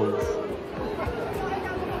goals.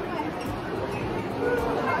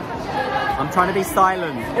 I'm trying to be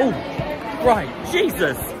silent. Oh, right.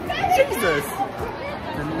 Jesus. Jesus.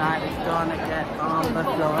 Tonight we're gonna get on the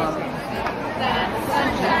floor.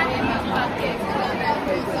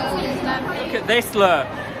 Look at this, look.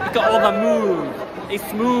 You got all the move. It's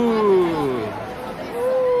smooth.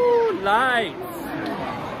 Ooh, lights.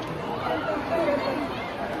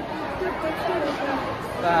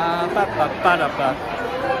 Ba ba ba ba da ba.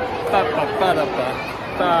 Ba ba ba da ba.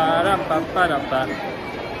 Ba da ba ba da ba.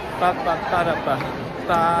 Ba ba ba da ba.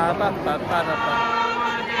 Ba ba ba ba da ba.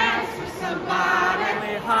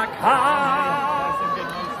 Somebody high.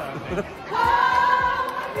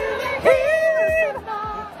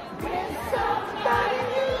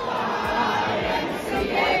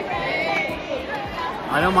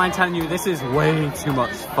 I don't mind telling you, this is way too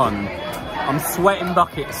much fun. I'm sweating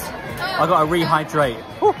buckets. I gotta rehydrate.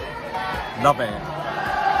 Whew. Love it.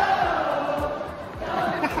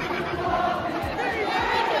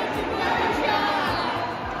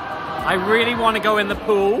 I really want to go in the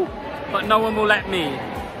pool, but no one will let me.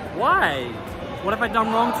 Why? What have I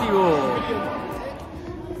done wrong to you all?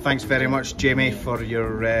 Thanks very much, Jamie, for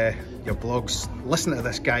your blogs. Listen to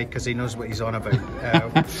this guy because he knows what he's on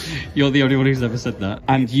about. You're the only one who's ever said that.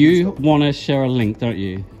 And you want to share a link, don't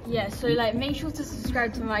you? Yeah, so like make sure to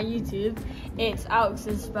subscribe to my YouTube. It's Aux,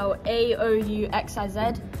 is spelled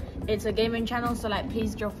AOUXIZ. It's a gaming channel, so like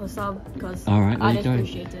please drop a sub because I'd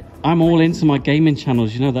appreciate it. I'm all into my gaming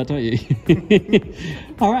channels, you know that, don't you?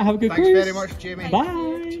 All right, have a good cruise. Thanks very much, Jamie.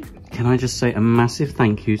 Bye. Can I just say a massive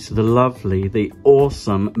thank you to the lovely, the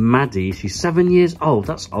awesome Maddie. She's 7 years old.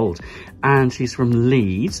 That's old. And she's from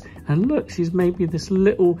Leeds. And look, she's made me this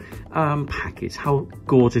little package. How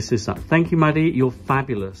gorgeous is that? Thank you, Maddie. You're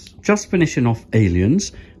fabulous. Just finishing off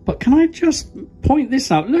Aliens. But can I just point this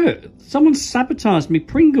out? Look, someone sabotaged me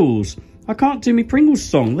Pringles. I can't do me Pringles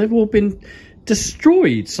song. They've all been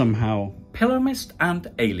destroyed somehow. Pillow Mist and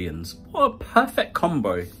Aliens. What a perfect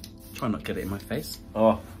combo. Try not to get it in my face.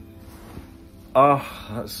 Oh,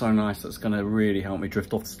 that's so nice. That's going to really help me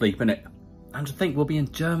drift off to sleep, innit? And to think we'll be in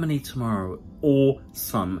Germany tomorrow.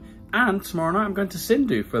 Awesome. And tomorrow night I'm going to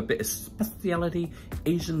Sindhu for a bit of speciality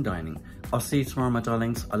Asian dining. I'll see you tomorrow, my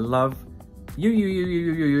darlings. I love you.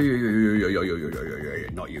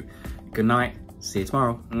 Not you. Good night. See you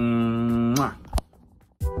tomorrow. Mwah.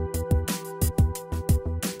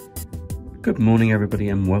 Good morning, everybody,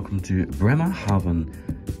 and welcome to Bremerhaven.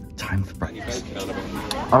 Time for breakfast.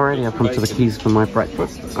 Alrighty, I've come to the quays for my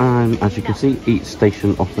breakfast, and as you can see, each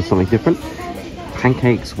station offers something different.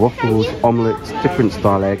 Pancakes, waffles, omelettes, different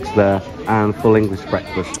style eggs there, and full English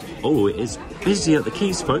breakfast. Oh, it is busy at the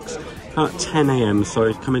quays, folks. At 10 AM, so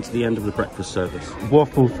it's coming to the end of the breakfast service.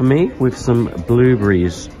 Waffle for me with some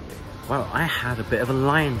blueberries. Well, I had a bit of a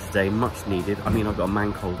lie-in today, much needed. I mean, I've got a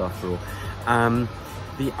man cold after all.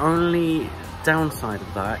 The only downside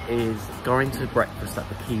of that is going to breakfast at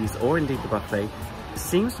the quays, or indeed the buffet,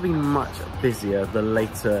 seems to be much busier the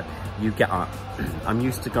later you get up. I'm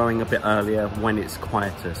used to going a bit earlier when it's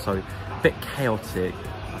quieter, so a bit chaotic.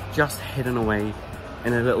 I've just hidden away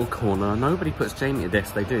in a little corner. Nobody puts Jamie at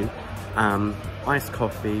this, they do. Iced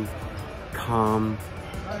coffee, calm,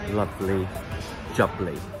 lovely,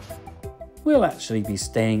 jubbly. We'll actually be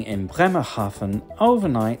staying in Bremerhaven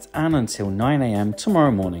overnight and until 9 AM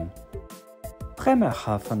tomorrow morning.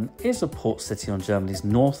 Bremerhaven is a port city on Germany's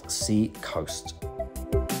North Sea coast.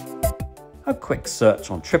 A quick search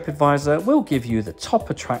on TripAdvisor will give you the top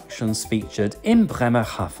attractions featured in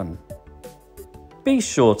Bremerhaven. Be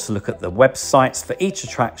sure to look at the websites for each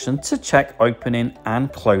attraction to check opening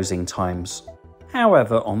and closing times.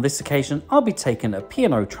 However, on this occasion, I'll be taking a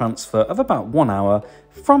P&O transfer of about 1 hour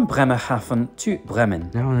from Bremerhaven to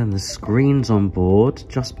Bremen. Now then, the screens on board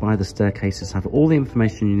just by the staircases have all the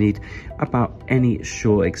information you need about any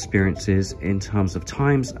shore experiences in terms of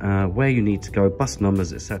times, where you need to go, bus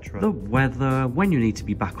numbers, etc. The weather, when you need to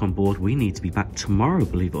be back on board. We need to be back tomorrow,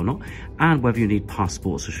 believe it or not, and whether you need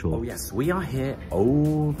passports ashore. Oh yes, we are here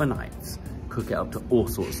overnight. Could get up to all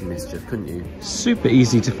sorts of mischief, couldn't you? Super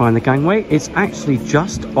easy to find the gangway. It's actually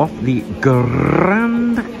just off the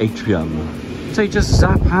Grand Atrium. So you just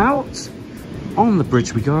zap out, on the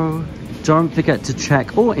bridge we go. Don't forget to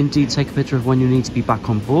check or indeed take a picture of when you need to be back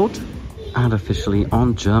on board. And officially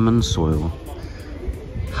on German soil.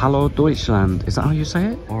 Hallo Deutschland, is that how you say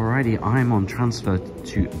it? Alrighty, I'm on transfer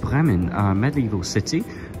to Bremen, a medieval city,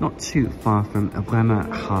 not too far from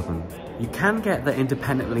Bremerhaven. You can get there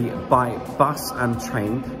independently by bus and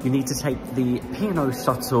train. You need to take the P&O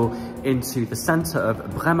shuttle into the centre of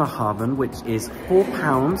Bremerhaven, which is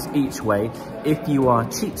 £4 each way if you are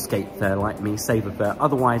cheapskate fare like me, saver fare.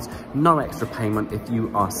 Otherwise, no extra payment if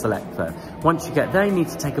you are select fare. Once you get there, you need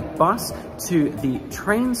to take a bus to the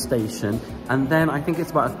train station, and then I think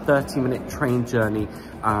it's about a 30-minute train journey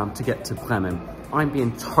to get to Bremen. I'm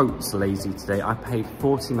being totes lazy today. I paid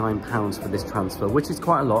 £49 for this transfer, which is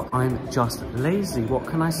quite a lot. I'm just lazy, what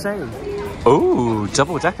can I say? Oh,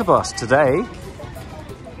 double-decker bus today.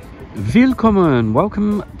 Willkommen,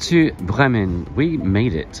 welcome to Bremen. We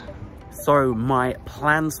made it. So my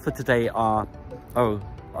plans for today are, oh,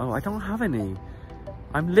 I don't have any.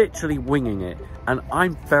 I'm literally winging it, and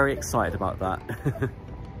I'm very excited about that.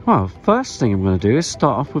 Well, first thing I'm going to do is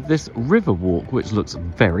start off with this river walk, which looks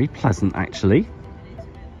very pleasant actually.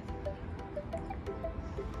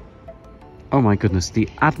 Oh my goodness, the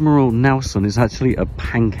Admiral Nelson is actually a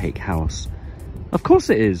pancake house. Of course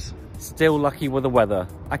it is. Still lucky with the weather.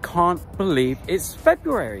 I can't believe it's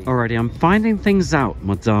February. Alrighty, I'm finding things out,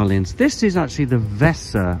 my darlings. This is actually the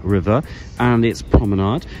Weser River and its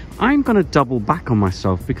promenade. I'm going to double back on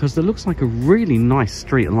myself because there looks like a really nice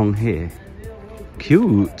street along here.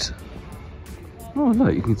 Cute. Oh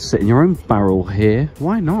look, you can sit in your own barrel here.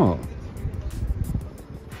 Why not?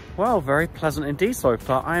 Well, very pleasant indeed so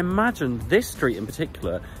far. I imagine this street in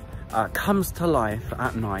particular comes to life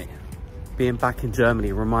at night. Being back in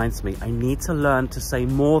Germany reminds me I need to learn to say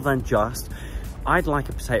more than just I'd like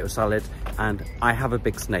a potato salad and I have a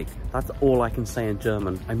big snake. That's all I can say in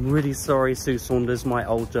German. I'm really sorry, Sue Saunders, my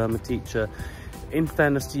old German teacher. In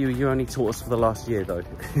fairness to you, you only taught us for the last year though.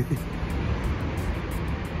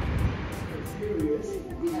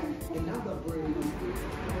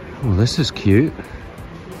 Oh, this is cute.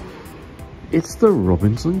 It's the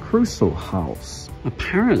Robinson Crusoe house.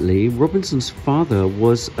 Apparently, Robinson's father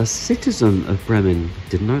was a citizen of Bremen.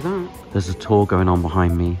 Didn't know that. There's a tour going on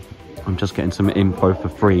behind me. I'm just getting some info for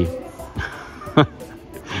free.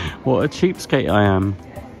 What a cheapskate I am.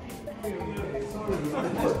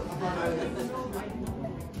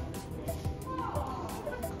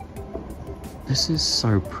 This is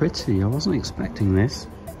so pretty. I wasn't expecting this.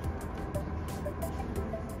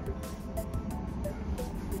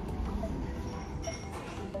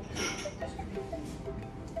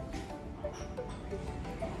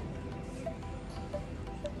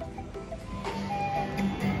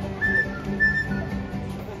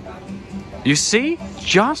 You see,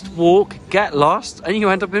 just walk, get lost, and you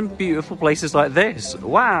end up in beautiful places like this.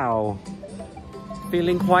 Wow.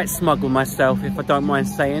 Feeling quite smug with myself, if I don't mind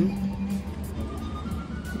saying.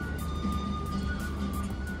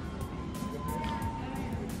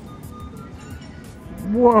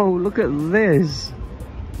 Whoa, look at this.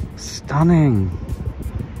 Stunning.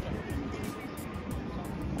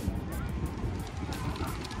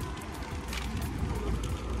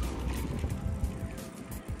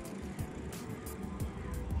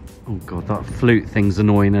 Oh god, that flute thing's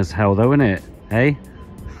annoying as hell though, isn't it? Hey?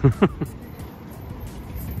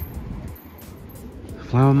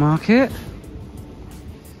 Flower market.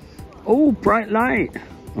 Oh, bright light.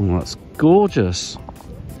 Oh, that's gorgeous.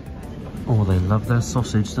 Oh, they love their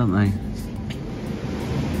sausage, don't they?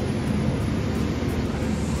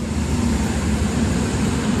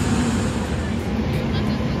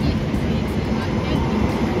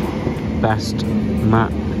 Best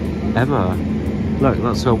map ever. Look,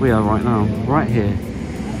 that's where we are right now, right here.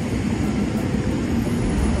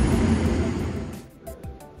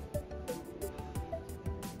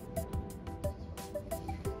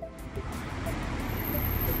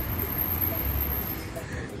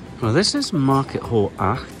 Well, this is Market Hall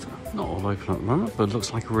 8. Not all open at the moment, but it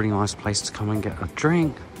looks like a really nice place to come and get a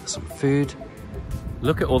drink, some food.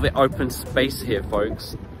 Look at all the open space here,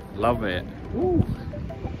 folks. Love it. Ooh.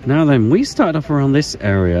 Now then, we started off around this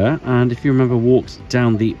area, and if you remember, walked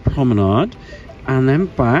down the promenade and then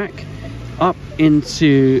back up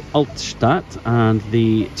into Altstadt and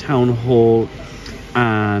the town hall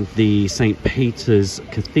and the St. Peter's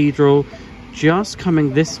Cathedral. Just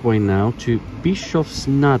coming this way now to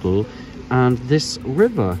Bischofsnadel and this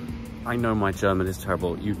river. I know my German is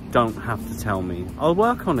terrible. You don't have to tell me. I'll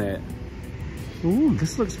work on it. Ooh,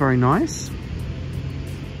 this looks very nice.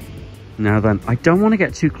 Now then, I don't want to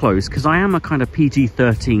get too close because I am a kind of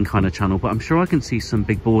PG-13 kind of channel, but I'm sure I can see some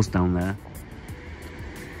big balls down there.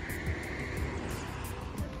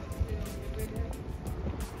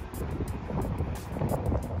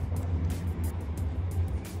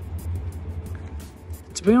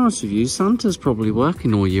 To be honest with you, Santa's probably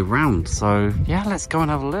working all year round, so yeah, let's go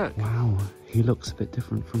and have a look. Wow, he looks a bit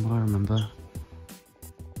different from what I remember.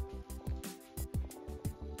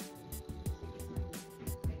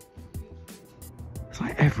 It's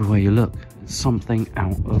like everywhere you look, it's something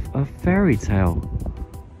out of a fairy tale.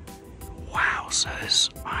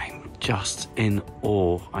 Wowzers, I'm just in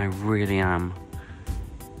awe, I really am.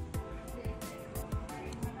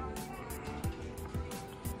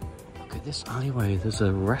 This alleyway, there's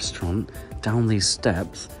a restaurant down these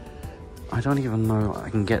steps. I don't even know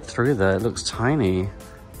I can get through there. It looks tiny.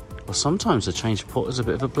 Well, sometimes a change of port is a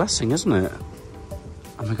bit of a blessing, isn't it?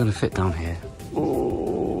 Am I going to fit down here?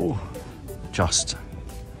 Oh, just.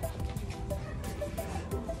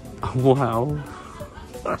 Oh, wow.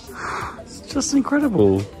 It's just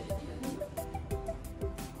incredible.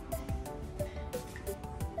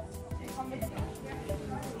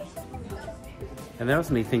 And there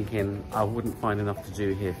was me thinking I wouldn't find enough to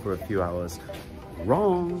do here for a few hours.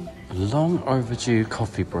 Wrong. Long overdue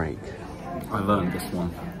coffee break. I've earned this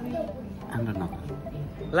one. And another.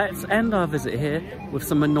 Let's end our visit here with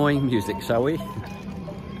some annoying music, shall we?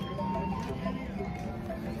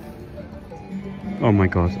 Oh my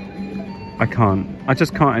god. I can't. I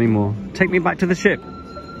just can't anymore. Take me back to the ship.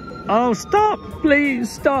 Oh, stop!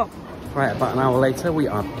 Please, stop! Right, about an hour later, we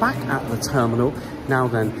are back at the terminal. Now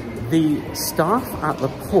then, the staff at the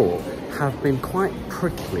port have been quite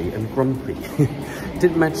prickly and grumpy.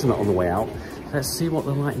 Didn't mention that on the way out. Let's see what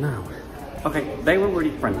they're like now. Okay, they were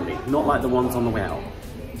really friendly, not like the ones on the way out.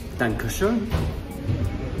 Dankeschön.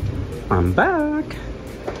 I'm back.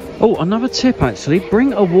 Oh, another tip actually,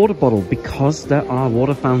 bring a water bottle because there are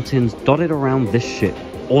water fountains dotted around this ship.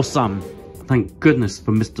 Awesome. Thank goodness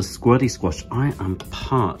for Mr. Squirty Squash. I am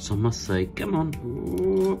parched, I must say. Come on.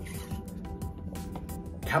 Ooh.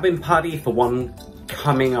 Cabin party for one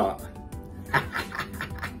coming up.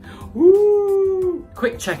 Woo!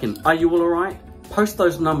 Quick check-in. Are you all alright? Post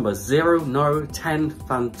those numbers. 0, no, 10,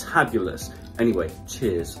 fantabulous. Anyway,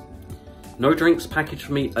 cheers. No drinks packaged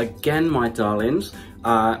for me again, my darlings.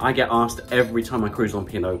 I get asked every time I cruise on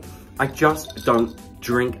P&O. I just don't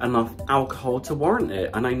drink enough alcohol to warrant it.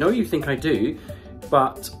 And I know you think I do,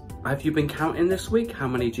 but have you been counting this week? How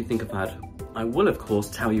many do you think I've had? I will, of course,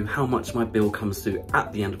 tell you how much my bill comes to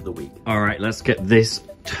at the end of the week. All right, let's get this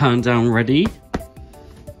turn down ready.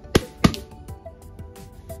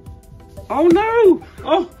 Oh no!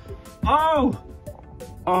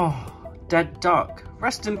 Oh, dead duck.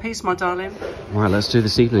 Rest in peace, my darling. All right, let's do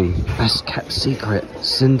this evening. Best kept secret,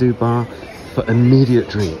 Sindhu Bar for immediate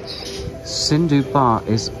drinks. Sindhu Bar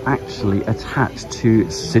is actually attached to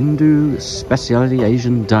Sindhu Specialty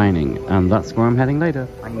Asian Dining, and that's where I'm heading later.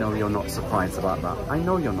 I know you're not surprised about that. I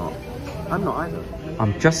know you're not. I'm not either.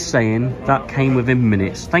 I'm just saying that came within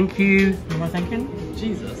minutes. Thank you. Am I thanking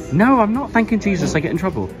Jesus? No, I'm not thanking Jesus. I get in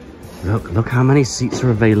trouble. Look how many seats are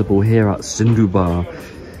available here at Sindhu Bar.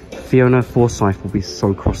 Fiona Forsyth will be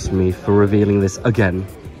so cross with me for revealing this again.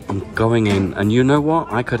 I'm going in, and you know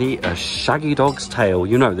what? I could eat a shaggy dog's tail.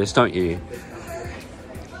 You know this, don't you?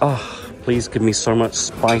 Oh, please give me so much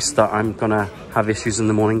spice that I'm gonna have issues in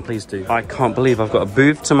the morning. Please do. I can't believe I've got a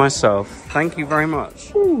booth to myself. Thank you very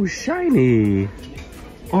much. Ooh, shiny.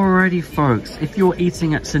 Alrighty, folks, if you're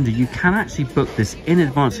eating at Sindhu, you can actually book this in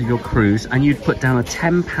advance of your cruise, and you'd put down a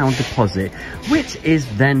 £10 deposit, which is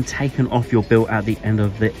then taken off your bill at the end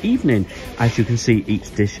of the evening. As you can see,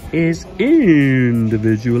 each dish is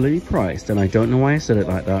individually priced, and I don't know why I said it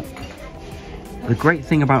like that. The great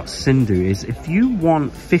thing about Sindhu is if you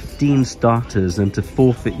want 15 starters and to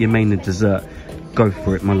forfeit your main and dessert, go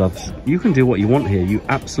for it, my loves. You can do what you want here. You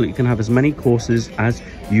absolutely can have as many courses as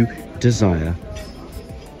you desire.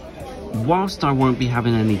 Whilst I won't be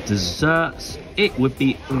having any desserts, it would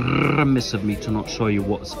be remiss of me to not show you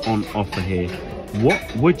what's on offer here.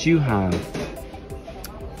 What would you have?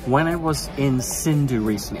 When I was in Sindhu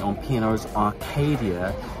recently on P&O's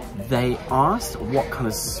Arcadia, they asked what kind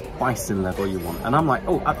of spicing level you want. And I'm like,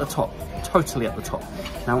 oh, at the top, totally at the top.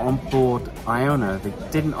 Now on board Iona, they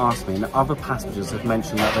didn't ask me, and the other passengers have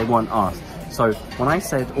mentioned that they weren't asked. So when I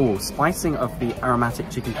said, oh, spicing of the aromatic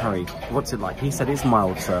chicken curry, what's it like? He said, it's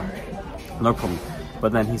mild, sir. No problem.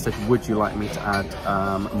 But then he said, would you like me to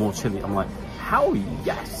add more chili? I'm like, hell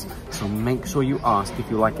yes. So make sure you ask if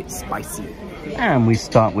you like it spicy. And we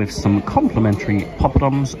start with some complimentary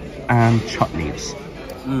poppadoms and chutneys.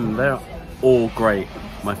 They're all great.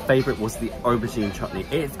 My favorite was the aubergine chutney.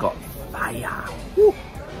 It's got fire. Woo.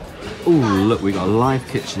 Ooh, look, we got a live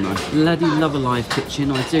kitchen. I bloody love a live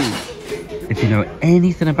kitchen, I do. If you know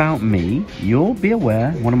anything about me, you'll be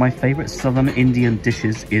aware one of my favorite southern Indian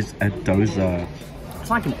dishes is a dosa. It's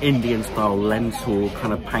like an Indian style lentil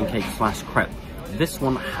kind of pancake slash crepe. This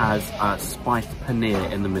one has spiced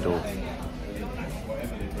paneer in the middle.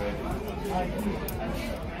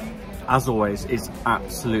 As always, it's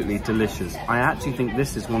absolutely delicious. I actually think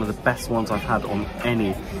this is one of the best ones I've had on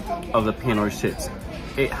any of the P&O ships.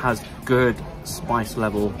 It has good spice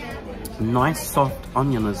level, nice soft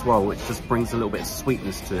onion as well, which just brings a little bit of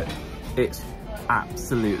sweetness to it. It's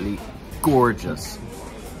absolutely gorgeous.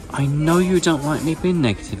 I know you don't like me being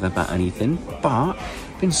negative about anything, but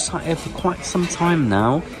I've been sat here for quite some time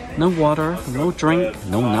now. No water, no drink,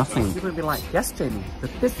 no nothing. You're gonna be like, yes, Jamie,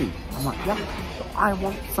 they're busy. I'm like, yeah, but I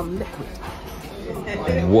want some liquid.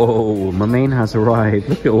 Whoa, my main has arrived.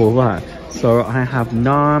 Look at all that. So I have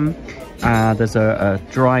naan, there's a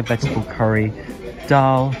dry vegetable curry,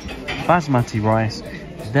 dal, basmati rice.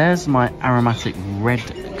 There's my aromatic red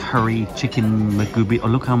curry chicken magubi. Oh,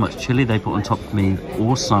 look how much chili they put on top of me.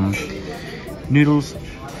 Awesome. Noodles.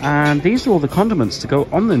 And these are all the condiments to go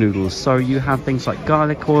on the noodles. So you have things like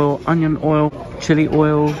garlic oil, onion oil, chili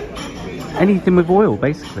oil, anything with oil,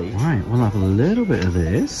 basically. Right, we'll have a little bit of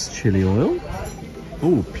this chili oil.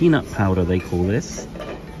 Oh, peanut powder, they call this.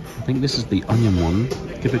 I think this is the onion one.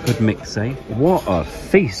 Give it a good mix, eh? What a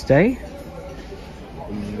feast, eh?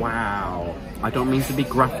 Wow. I don't mean to be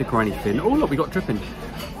graphic or anything. Oh, look, we got dripping.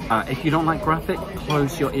 If you don't like graphic,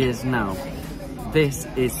 close your ears now. This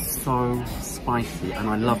is so spicy, and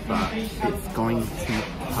I love that. It's going to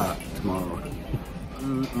hurt tomorrow.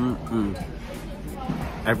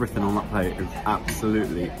 Everything on that plate is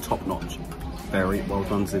absolutely top notch. Very well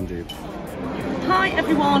done, Zindu. Hi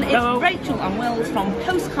everyone, it's Hello. Rachel and Wills from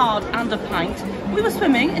Postcard and a Pint. We were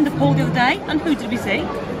swimming in the pool the other day, and who did we see?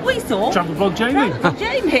 We saw Travel Vlog Jamie.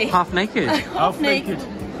 Jamie. Half naked. Half naked.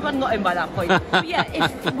 We hadn't got him by that point. But yeah,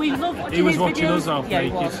 if we love watching he was his watching videos. us half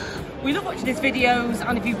naked. He was. We love watching his videos,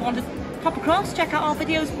 and if you want to pop across, check out our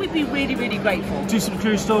videos, we'd be really, really grateful. Do some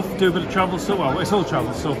cruise stuff, do a bit of travel stuff. Well, it's all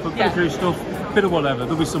travel stuff, but bit of cruise stuff, bit of whatever.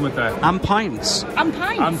 There'll be something there. And pints. And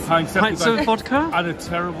pints. And pints. Pints of vodka. And a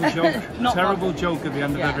terrible joke. Terrible joke at the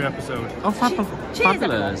end of every episode. Oh,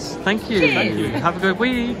 fabulous. Thank you. Cheers. Thank you. Have a good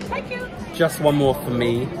week. Thank you. Just one more for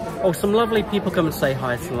me. Oh, some lovely people come and say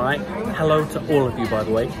hi tonight. Hello to all of you, by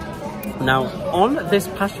the way. Now, on this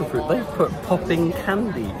passion fruit, they put popping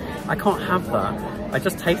candy. I can't have that. I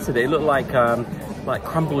just tasted it. It looked like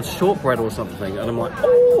crumbled shortbread or something. And I'm like,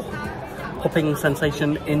 oh, popping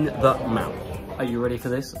sensation in the mouth. Are you ready for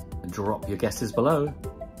this? Drop your guesses below.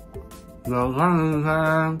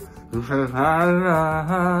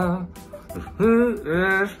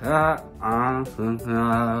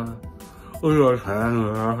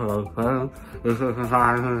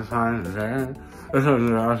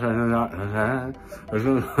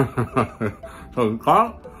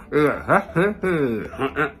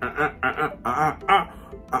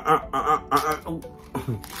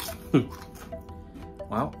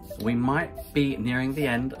 Well, we might be nearing the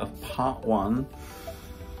end of part 1,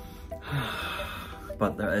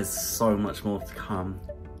 but there is so much more to come.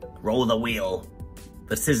 Roll the wheel,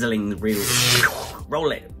 the sizzling reel,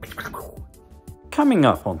 roll it. Coming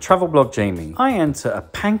up on Travel Blog Jamie, I enter a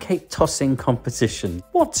pancake tossing competition.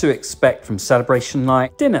 What to expect from celebration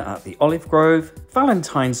night, dinner at the Olive Grove,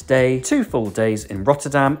 Valentine's Day, 2 full days in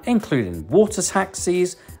Rotterdam, including water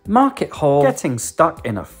taxis, market hall, getting stuck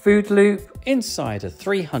in a food loop, inside a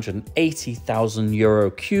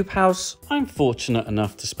 €380,000 cube house. I'm fortunate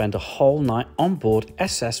enough to spend a whole night on board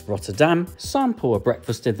SS Rotterdam, sample a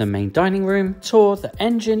breakfast in the main dining room, tour the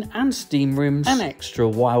engine and steam rooms, an extra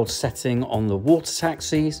wild setting on the water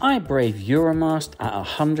taxis. I brave Euromast at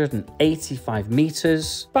 185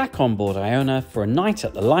 meters, back on board Iona for a night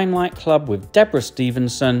at the Limelight Club with Deborah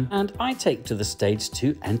Stevenson, and I take to the stage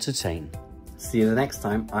to entertain. See you the next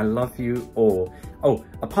time. I love you all. Oh,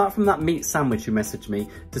 apart from that meat sandwich you messaged me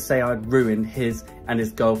to say I'd ruined his and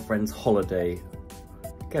his girlfriend's holiday.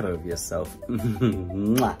 Get over yourself.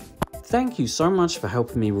 Thank you so much for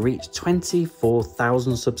helping me reach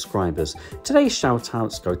 24,000 subscribers. Today's shout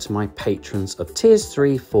outs go to my patrons of tiers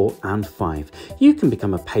 3, 4 and 5. You can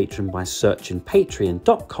become a patron by searching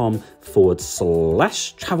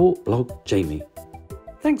patreon.com/travelblogjamie.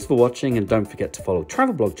 Thanks for watching, and don't forget to follow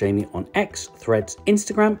Travel Blog Jamie on X, Threads,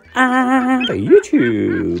 Instagram and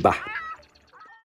YouTube.